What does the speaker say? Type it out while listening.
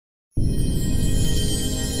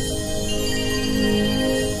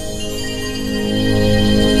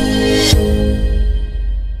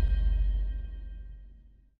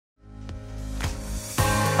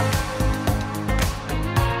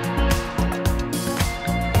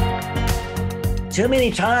Too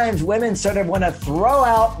many times women sort of want to throw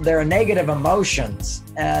out their negative emotions,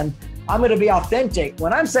 and I'm going to be authentic.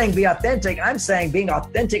 When I'm saying be authentic, I'm saying being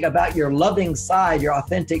authentic about your loving side, your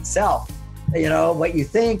authentic self. You know, what you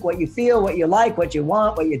think, what you feel, what you like, what you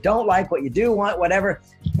want, what you don't like, what you do want, whatever.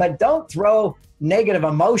 But don't throw negative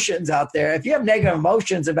emotions out there. If you have negative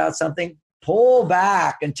emotions about something, pull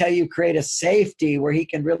back until you create a safety where he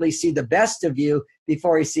can really see the best of you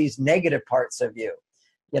before he sees negative parts of you.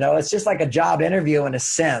 You know, it's just like a job interview in a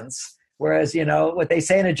sense. Whereas, you know, what they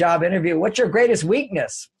say in a job interview, what's your greatest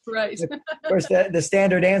weakness? Right. Of course, the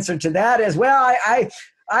standard answer to that is, well,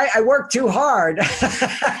 I work too hard.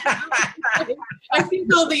 I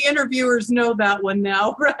think all the interviewers know that one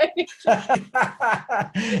now, right? You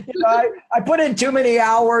know, I put in too many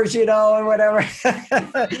hours, you know, or whatever.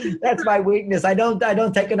 That's my weakness. I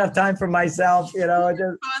don't take enough time for myself, you know.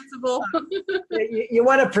 Responsible. You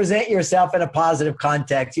want to present yourself in a positive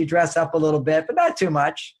context. You dress up a little bit, but not too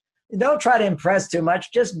much. Don't try to impress too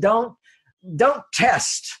much. Just don't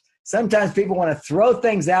test. Sometimes people want to throw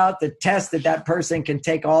things out to test that person can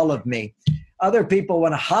take all of me. Other people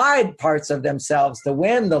want to hide parts of themselves to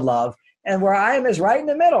win the love. And where I am is right in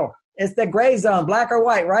the middle. It's the gray zone, black or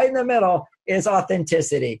white. Right in the middle is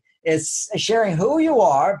authenticity. It's sharing who you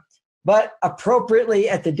are, but appropriately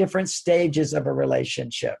at the different stages of a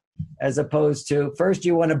relationship. As opposed to first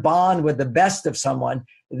you want to bond with the best of someone,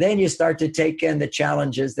 then you start to take in the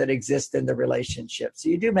challenges that exist in the relationship. So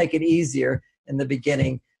you do make it easier in the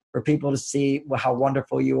beginning for people to see how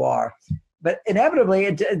wonderful you are. But inevitably,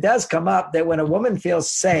 it does come up that when a woman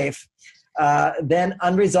feels safe, then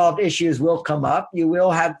unresolved issues will come up. You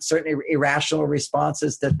will have certain irrational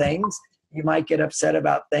responses to things. You might get upset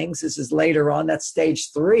about things. This is later on. That's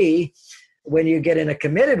stage 3 when you get in a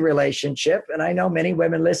committed relationship. And I know many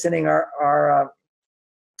women listening are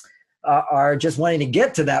just wanting to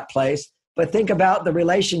get to that place. But think about the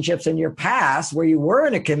relationships in your past where you were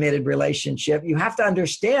in a committed relationship. You have to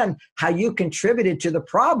understand how you contributed to the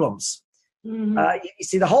problems. Mm-hmm. You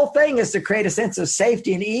see, the whole thing is to create a sense of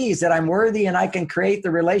safety and ease that I'm worthy and I can create the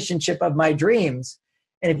relationship of my dreams.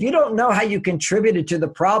 And if you don't know how you contributed to the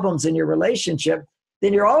problems in your relationship,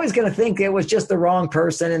 then you're always going to think it was just the wrong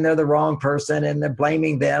person and they're the wrong person and they're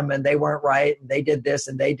blaming them and they weren't right and they did this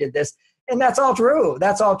and they did this. And that's all true.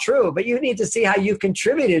 That's all true. But you need to see how you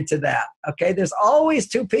contributed to that. Okay. There's always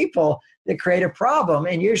two people that create a problem.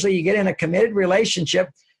 And usually you get in a committed relationship.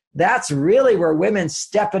 That's really where women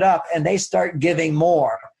step it up and they start giving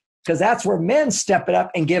more, because that's where men step it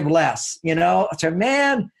up and give less. You know, so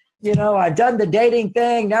man, you know, I've done the dating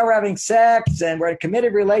thing. Now we're having sex and we're in a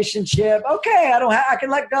committed relationship. Okay. I can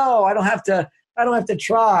let go. I don't have to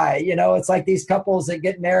try. You know, it's like these couples that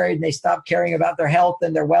get married and they stop caring about their health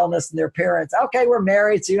and their wellness and their appearance. Okay, we're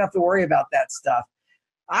married, so you don't have to worry about that stuff.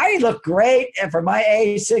 I look great, and for my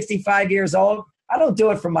age, 65 years old, I don't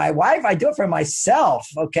do it for my wife. I do it for myself,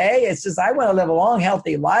 okay? It's just I want to live a long,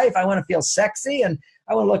 healthy life. I want to feel sexy, and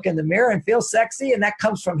I want to look in the mirror and feel sexy, and that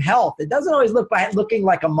comes from health. It doesn't always look by looking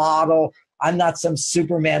like a model. I'm not some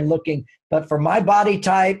Superman looking, but for my body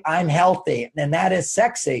type, I'm healthy, and that is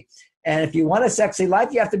sexy. And if you want a sexy life,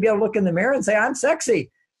 you have to be able to look in the mirror and say, I'm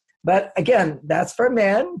sexy. But again, that's for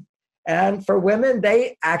men. And for women,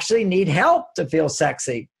 they actually need help to feel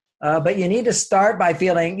sexy. But you need to start by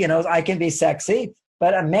feeling, you know, I can be sexy.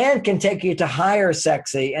 But a man can take you to higher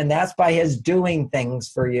sexy, and that's by his doing things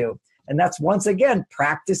for you. And that's, once again,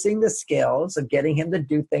 practicing the skills of getting him to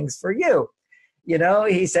do things for you. You know,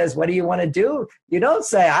 he says, what do you want to do? You don't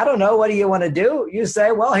say, I don't know, what do you want to do? You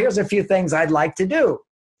say, well, here's a few things I'd like to do.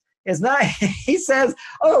 It's not, he says,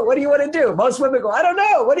 oh, what do you want to do? Most women go, I don't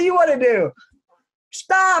know. What do you want to do?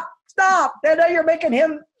 Stop. Then you're making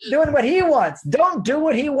him doing what he wants. Don't do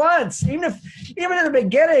what he wants. Even in the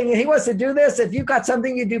beginning, he wants to do this. If you've got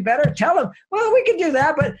something you do better, tell him, well, we can do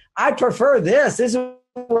that, but I prefer this. This is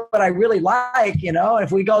what I really like. You know,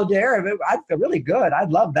 if we go there, I'd feel really good.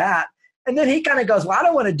 I'd love that. And then he kind of goes, well, I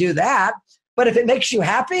don't want to do that, but if it makes you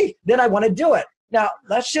happy, then I want to do it. Now,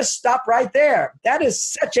 let's just stop right there. That is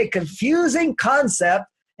such a confusing concept,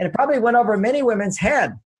 and it probably went over many women's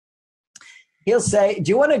head. He'll say, do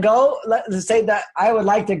you want to go? Let's say that I would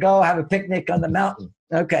like to go have a picnic on the mountain.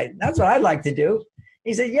 Okay, that's what I'd like to do.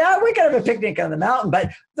 He said, yeah, we can have a picnic on the mountain,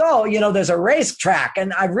 but you know, there's a racetrack,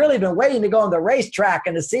 and I've really been waiting to go on the racetrack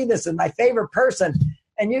and to see this is my favorite person.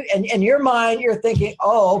 And in your mind, you're thinking,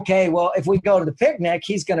 oh, okay, well, if we go to the picnic,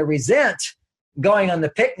 he's going to resent going on the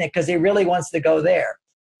picnic because he really wants to go there.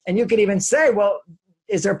 And you could even say, well,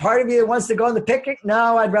 is there a part of you that wants to go on the picnic?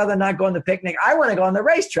 No, I'd rather not go on the picnic. I want to go on the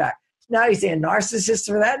racetrack. Now you say a narcissist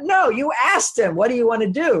for that? No, you asked him, what do you want to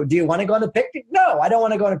do? Do you want to go on the picnic? No, I don't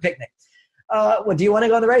want to go on a picnic. well, do you want to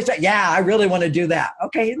go on the racetrack? Yeah, I really want to do that.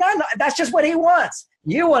 Okay, no, that's just what he wants.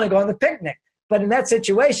 You want to go on the picnic. But in that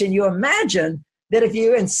situation, you imagine that if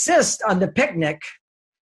you insist on the picnic,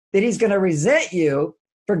 that he's going to resent you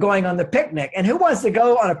for going on the picnic. And who wants to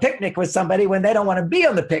go on a picnic with somebody when they don't want to be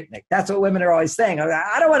on the picnic? That's what women are always saying.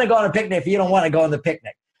 I don't want to go on a picnic if you don't want to go on the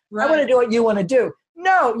picnic. Right. I want to do what you want to do.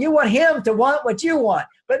 No, you want him to want what you want.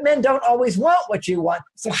 But men don't always want what you want.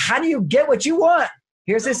 So how do you get what you want?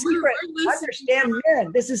 Here's the secret. Understand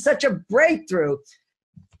men. This is such a breakthrough.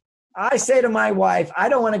 I say to my wife, I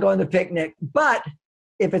don't want to go on the picnic, but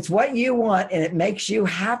if it's what you want and it makes you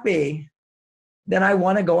happy, then I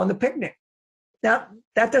want to go on the picnic. Now,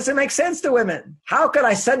 that doesn't make sense to women. How could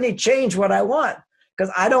I suddenly change what I want?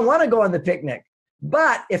 Because I don't want to go on the picnic.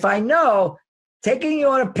 But if I know taking you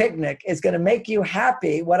on a picnic is going to make you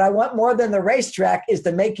happy, what I want more than the racetrack is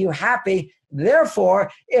to make you happy.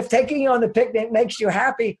 Therefore, if taking you on the picnic makes you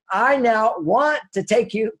happy, I now want to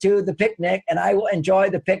take you to the picnic, and I will enjoy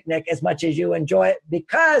the picnic as much as you enjoy it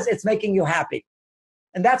because it's making you happy.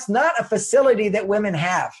 And that's not a facility that women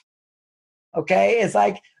have. Okay? It's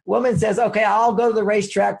like woman says, okay, I'll go to the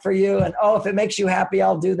racetrack for you. And if it makes you happy,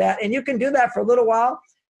 I'll do that. And you can do that for a little while.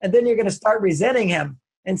 And then you're going to start resenting him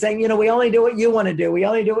and saying, we only do what you want to do. We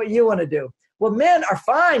only do what you want to do. Well, men are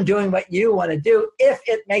fine doing what you want to do if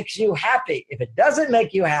it makes you happy. If it doesn't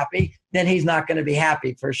make you happy, then he's not going to be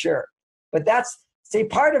happy for sure. But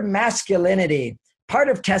part of masculinity, part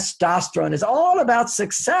of testosterone is all about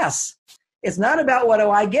success. It's not about what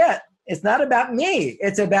do I get. It's not about me.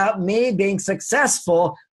 It's about me being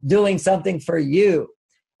successful doing something for you.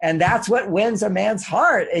 And that's what wins a man's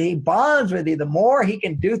heart. He bonds with you. The more he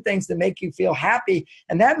can do things to make you feel happy.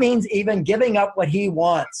 And that means even giving up what he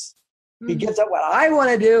wants. He gives up what I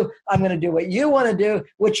want to do. I'm going to do what you want to do,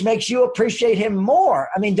 which makes you appreciate him more.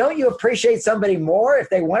 I mean, don't you appreciate somebody more if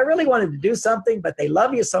they really wanted to do something, but they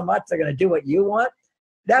love you so much, they're going to do what you want?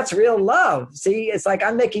 That's real love. See, it's like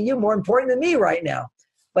I'm making you more important than me right now.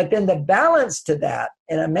 But then the balance to that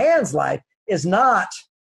in a man's life is not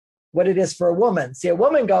what it is for a woman. See, a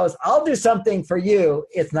woman goes, I'll do something for you.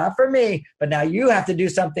 It's not for me, but now you have to do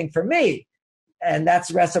something for me. And that's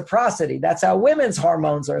reciprocity. That's how women's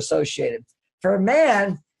hormones are associated. For a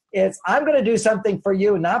man, it's I'm going to do something for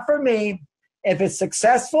you, not for me. If it's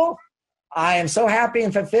successful, I am so happy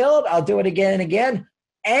and fulfilled. I'll do it again and again.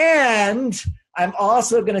 And I'm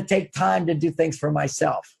also going to take time to do things for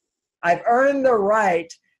myself. I've earned the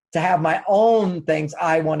right to have my own things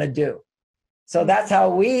I want to do. So that's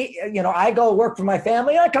how I go work for my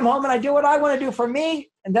family. I come home and I do what I want to do for me.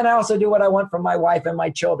 And then I also do what I want for my wife and my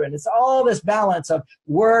children. It's all this balance of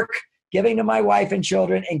work, giving to my wife and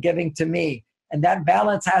children, and giving to me. And that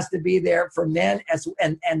balance has to be there for men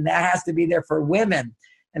and that has to be there for women.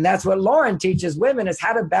 And that's what Lauren teaches women is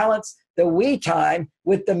how to balance the we time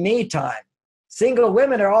with the me time. Single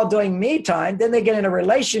women are all doing me time. Then they get in a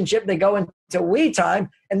relationship. They go into we time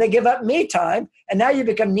and they give up me time. And now you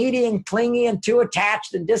become needy and clingy and too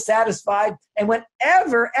attached and dissatisfied. And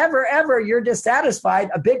whenever, ever you're dissatisfied,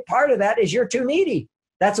 a big part of that is you're too needy.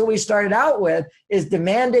 That's what we started out with, is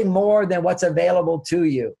demanding more than what's available to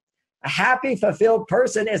you. A happy, fulfilled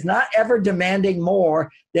person is not ever demanding more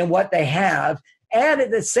than what they have. And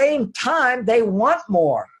at the same time, they want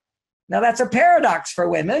more. Now, that's a paradox for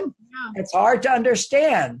women. Yeah. It's hard to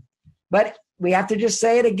understand. But we have to just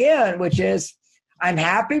say it again, which is, I'm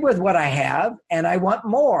happy with what I have, and I want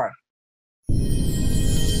more.